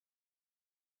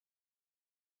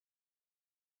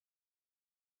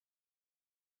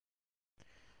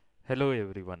Hello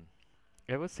everyone.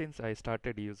 Ever since I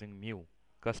started using MIUI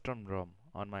custom ROM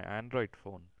on my Android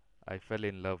phone, I fell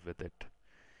in love with it.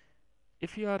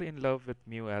 If you are in love with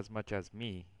MIUI as much as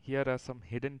me, here are some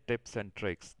hidden tips and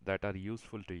tricks that are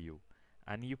useful to you,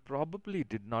 and you probably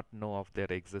did not know of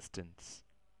their existence.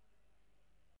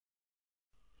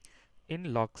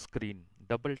 In lock screen,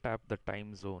 double tap the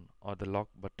time zone or the lock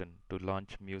button to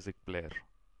launch music player.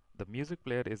 The music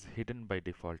player is hidden by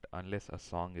default unless a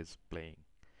song is playing.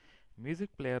 Music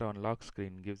player on lock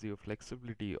screen gives you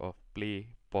flexibility of play,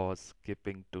 pause,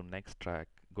 skipping to next track,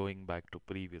 going back to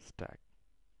previous track.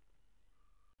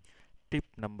 Tip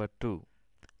number 2.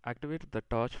 Activate the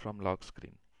torch from lock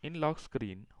screen. In lock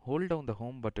screen, hold down the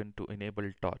home button to enable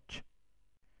torch.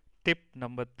 Tip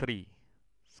number 3.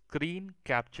 Screen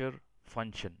capture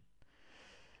function.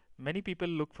 Many people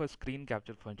look for screen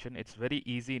capture function. It's very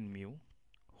easy in MIUI.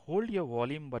 Hold your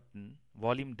volume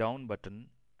down button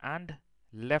and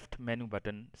left menu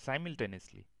button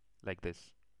simultaneously like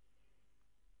this.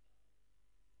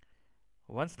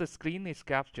 Once the screen is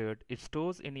captured, it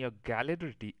stores in your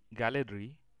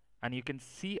gallery and you can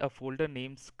see a folder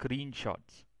named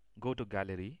screenshots. Go to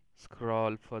gallery,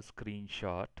 scroll for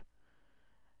screenshot,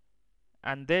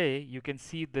 and there you can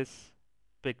see this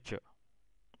picture.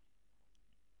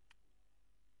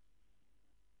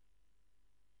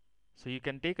 So you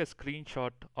can take a screenshot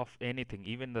of anything,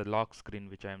 even the lock screen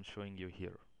which I am showing you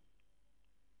here.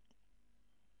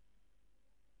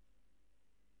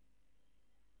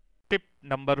 Tip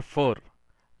number 4.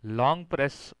 Long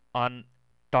press on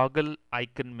toggle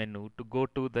icon menu to go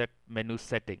to that menu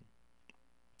setting.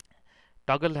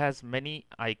 Toggle has many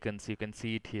icons, you can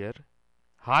see it here.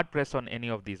 Hard press on any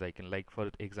of these icons, like for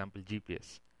example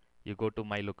GPS. You go to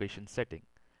my location setting.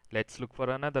 Let's look for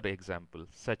another example,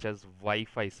 such as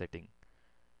Wi-Fi setting.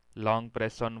 Long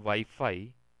press on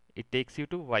Wi-Fi, it takes you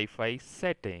to Wi-Fi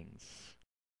settings.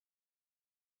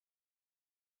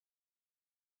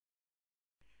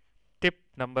 Tip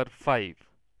number 5.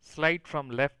 Slide from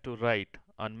left to right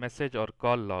on message or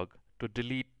call log to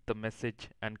delete the message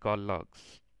and call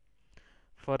logs.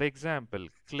 For example,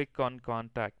 click on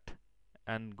contact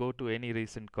and go to any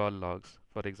recent call logs.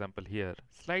 For example here,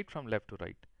 slide from left to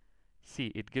right.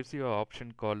 See, it gives you an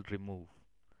option called remove.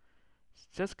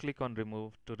 Just click on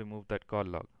remove to remove that call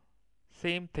log.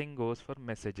 Same thing goes for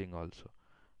messaging also.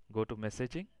 Go to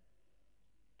messaging,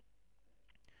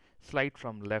 slide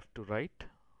from left to right.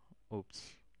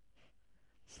 Oops.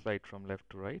 Slide from left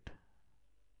to right.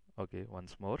 Okay,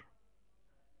 once more.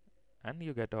 And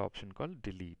you get an option called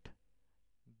delete.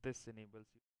 This enables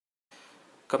you.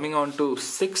 Coming on to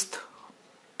sixth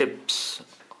tips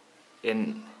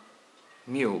in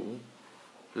MIUI,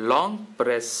 long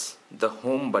press the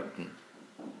home button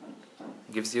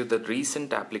gives you the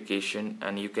recent application,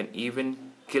 and you can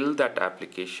even kill that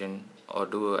application or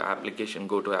do application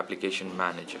go to application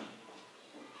manager.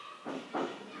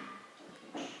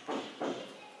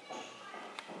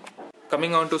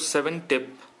 Coming on to seventh tip,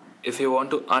 if you want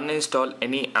to uninstall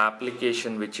any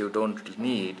application which you don't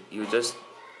need, you just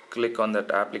click on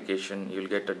that application. You'll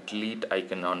get a delete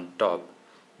icon on top.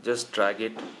 Just drag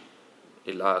it,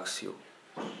 it'll ask you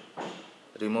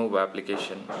remove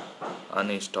application,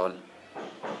 uninstall.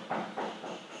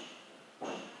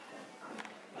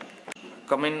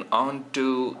 Coming on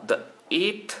to the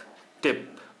eighth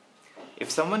tip, if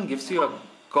someone gives you a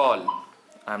call,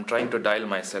 I'm trying to dial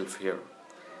myself here,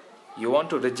 you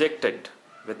want to reject it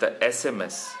with a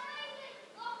SMS.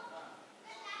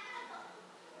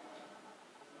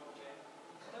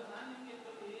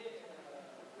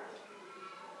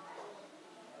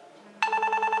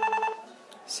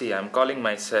 See, I'm calling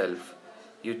myself.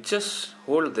 You just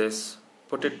hold this,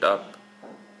 put it up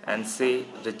and say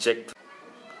reject.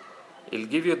 It'll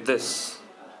give you this.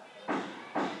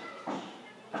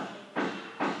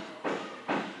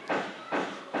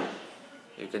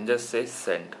 You can just say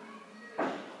send.